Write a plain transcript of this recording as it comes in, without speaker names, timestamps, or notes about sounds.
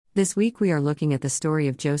This week we are looking at the story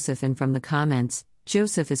of Joseph, and from the comments,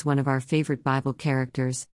 Joseph is one of our favorite Bible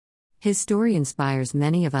characters. His story inspires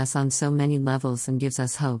many of us on so many levels and gives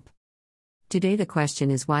us hope. Today the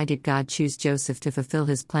question is, why did God choose Joseph to fulfill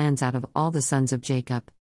his plans out of all the sons of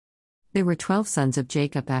Jacob? There were 12 sons of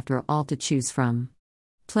Jacob after all to choose from.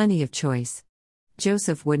 Plenty of choice.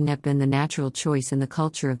 Joseph wouldn't have been the natural choice in the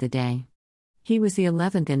culture of the day. He was the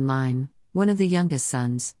 11th in line, one of the youngest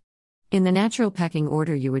sons. In the natural pecking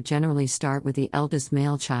order, you would generally start with the eldest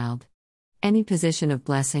male child. Any position of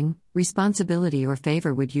blessing, responsibility, or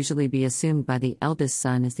favor would usually be assumed by the eldest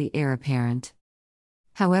son as the heir apparent.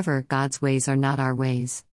 However, God's ways are not our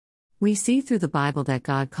ways. We see through the Bible that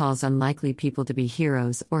God calls unlikely people to be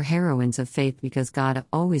heroes or heroines of faith because God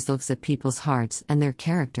always looks at people's hearts and their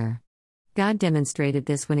character. God demonstrated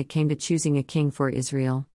this when it came to choosing a king for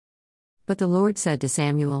Israel. But the Lord said to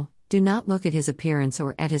Samuel, "Do not look at his appearance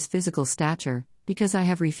or at his physical stature, because I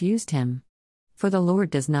have refused him. For the Lord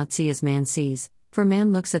does not see as man sees, for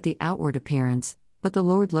man looks at the outward appearance, but the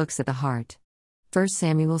Lord looks at the heart." 1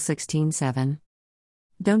 Samuel 16:7.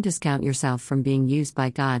 Don't discount yourself from being used by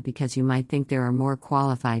God because you might think there are more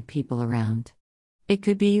qualified people around. It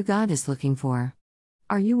could be you God is looking for.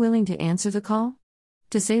 Are you willing to answer the call?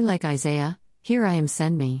 To say like Isaiah, "Here I am,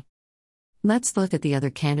 send me." Let's look at the other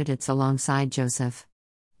candidates alongside Joseph.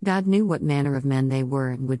 God knew what manner of men they were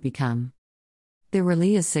and would become. There were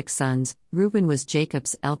Leah's 6 sons. Reuben was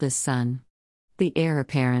Jacob's eldest son, the heir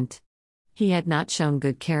apparent. He had not shown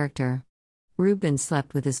good character. Reuben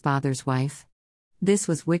slept with his father's wife. This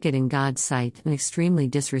was wicked in God's sight and extremely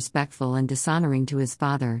disrespectful and dishonoring to his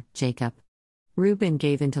father, Jacob. Reuben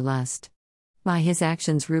gave in to lust. By his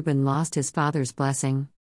actions, Reuben lost his father's blessing.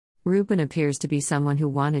 Reuben appears to be someone who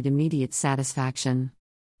wanted immediate satisfaction.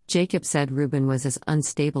 Jacob said Reuben was as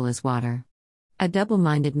unstable as water. A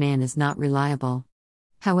double-minded man is not reliable.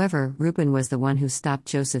 However, Reuben was the one who stopped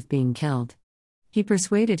Joseph being killed. He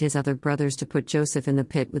persuaded his other brothers to put Joseph in the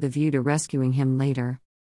pit with a view to rescuing him later.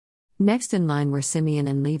 Next in line were Simeon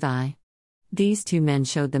and Levi. These 2 men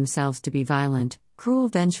showed themselves to be violent, cruel,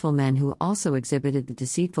 vengeful men who also exhibited the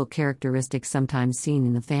deceitful characteristics sometimes seen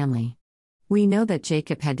in the family. We know that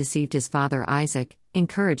Jacob had deceived his father Isaac,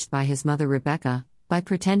 encouraged by his mother Rebekah, by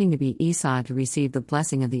pretending to be Esau to receive the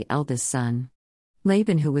blessing of the eldest son.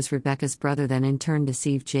 Laban, who was Rebekah's brother, then in turn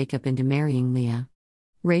deceived Jacob into marrying Leah.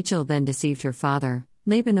 Rachel then deceived her father,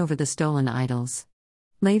 Laban, over the stolen idols.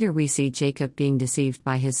 Later we see Jacob being deceived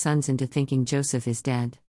by his sons into thinking Joseph is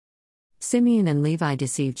dead. Simeon and Levi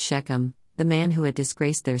deceived Shechem, the man who had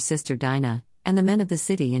disgraced their sister Dinah, and the men of the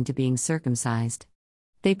city into being circumcised.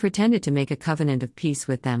 They pretended to make a covenant of peace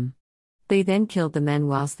with them. They then killed the men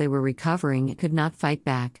whilst they were recovering and could not fight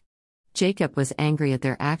back. Jacob was angry at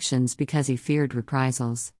their actions because he feared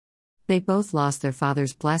reprisals. They both lost their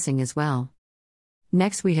father's blessing as well.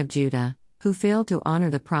 Next we have Judah, who failed to honor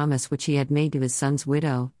the promise which he had made to his son's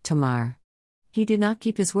widow, Tamar. He did not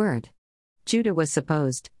keep his word. Judah was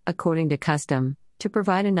supposed, according to custom, to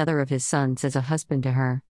provide another of his sons as a husband to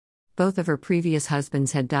her. Both of her previous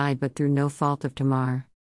husbands had died, but through no fault of Tamar.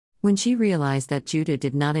 When she realized that Judah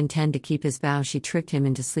did not intend to keep his vow, she tricked him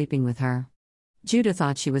into sleeping with her. Judah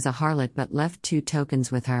thought she was a harlot but left 2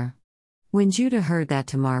 tokens with her. When Judah heard that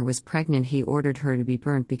Tamar was pregnant, he ordered her to be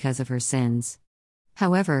burnt because of her sins.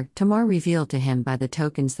 However, Tamar revealed to him by the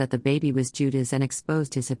tokens that the baby was Judah's and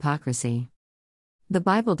exposed his hypocrisy. The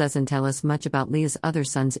Bible doesn't tell us much about Leah's other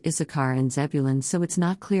sons Issachar and Zebulun, so it's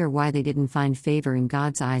not clear why they didn't find favor in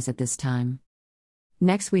God's eyes at this time.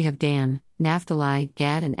 Next we have Dan, Naphtali,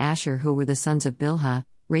 Gad, and Asher, who were the sons of Bilhah,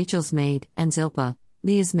 Rachel's maid, and Zilpah,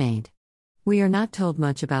 Leah's maid. We are not told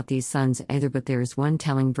much about these sons either, but there is one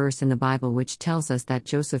telling verse in the Bible which tells us that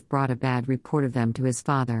Joseph brought a bad report of them to his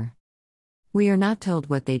father. We are not told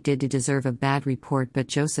what they did to deserve a bad report, but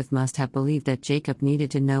Joseph must have believed that Jacob needed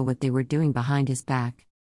to know what they were doing behind his back.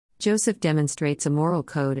 Joseph demonstrates a moral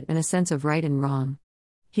code and a sense of right and wrong.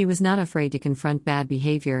 He was not afraid to confront bad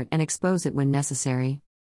behavior and expose it when necessary.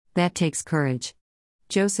 That takes courage.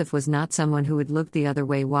 Joseph was not someone who would look the other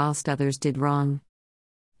way whilst others did wrong.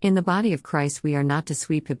 In the body of Christ, we are not to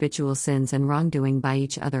sweep habitual sins and wrongdoing by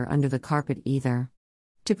each other under the carpet either.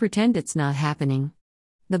 To pretend it's not happening.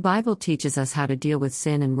 The Bible teaches us how to deal with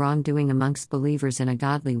sin and wrongdoing amongst believers in a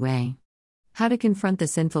godly way. How to confront the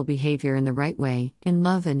sinful behavior in the right way, in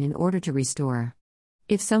love, and in order to restore.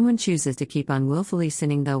 If someone chooses to keep on willfully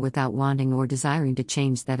sinning though without wanting or desiring to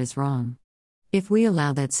change, that is wrong. If we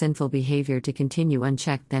allow that sinful behavior to continue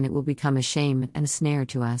unchecked, then it will become a shame and a snare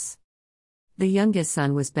to us. The youngest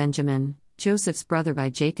son was Benjamin, Joseph's brother by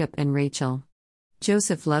Jacob and Rachel.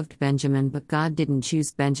 Joseph loved Benjamin, but God didn't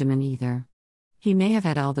choose Benjamin either. He may have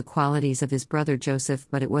had all the qualities of his brother Joseph,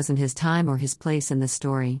 but it wasn't his time or his place in the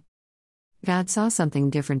story. God saw something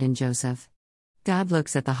different in Joseph. God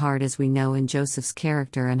looks at the heart, as we know, and Joseph's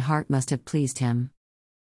character and heart must have pleased him.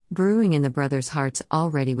 Brewing in the brothers' hearts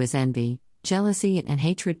already was envy, jealousy, and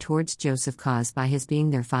hatred towards Joseph caused by his being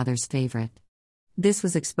their father's favorite. This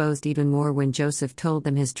was exposed even more when Joseph told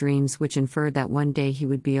them his dreams, which inferred that one day he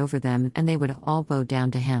would be over them and they would all bow down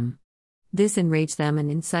to him. This enraged them and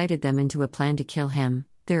incited them into a plan to kill him,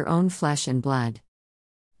 their own flesh and blood.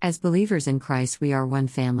 As believers in Christ, we are one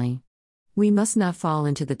family. We must not fall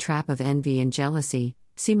into the trap of envy and jealousy.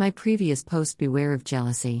 See my previous post, Beware of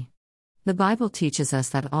Jealousy. The Bible teaches us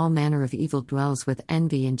that all manner of evil dwells with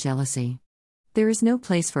envy and jealousy. There is no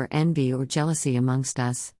place for envy or jealousy amongst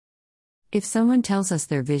us. If someone tells us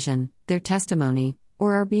their vision, their testimony,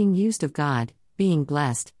 or are being used of God, being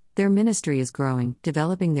blessed, their ministry is growing,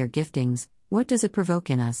 developing their giftings, what does it provoke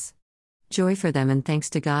in us? Joy for them and thanks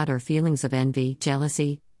to God, or feelings of envy,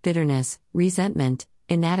 jealousy, bitterness, resentment,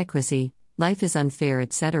 inadequacy, life is unfair,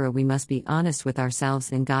 etc. We must be honest with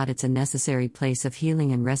ourselves and God. It's a necessary place of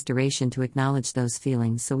healing and restoration to acknowledge those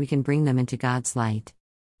feelings so we can bring them into God's light.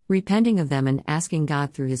 Repenting of them and asking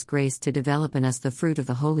God through His grace to develop in us the fruit of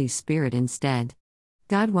the Holy Spirit instead.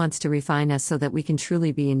 God wants to refine us so that we can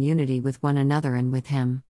truly be in unity with one another and with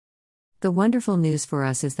Him. The wonderful news for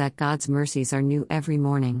us is that God's mercies are new every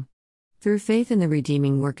morning. Through faith in the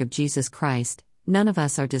redeeming work of Jesus Christ, none of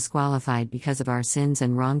us are disqualified because of our sins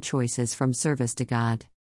and wrong choices from service to God.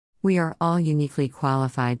 We are all uniquely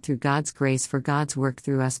qualified through God's grace for God's work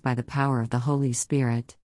through us by the power of the Holy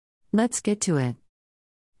Spirit. Let's get to it.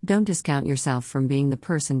 Don't discount yourself from being the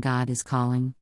person God is calling.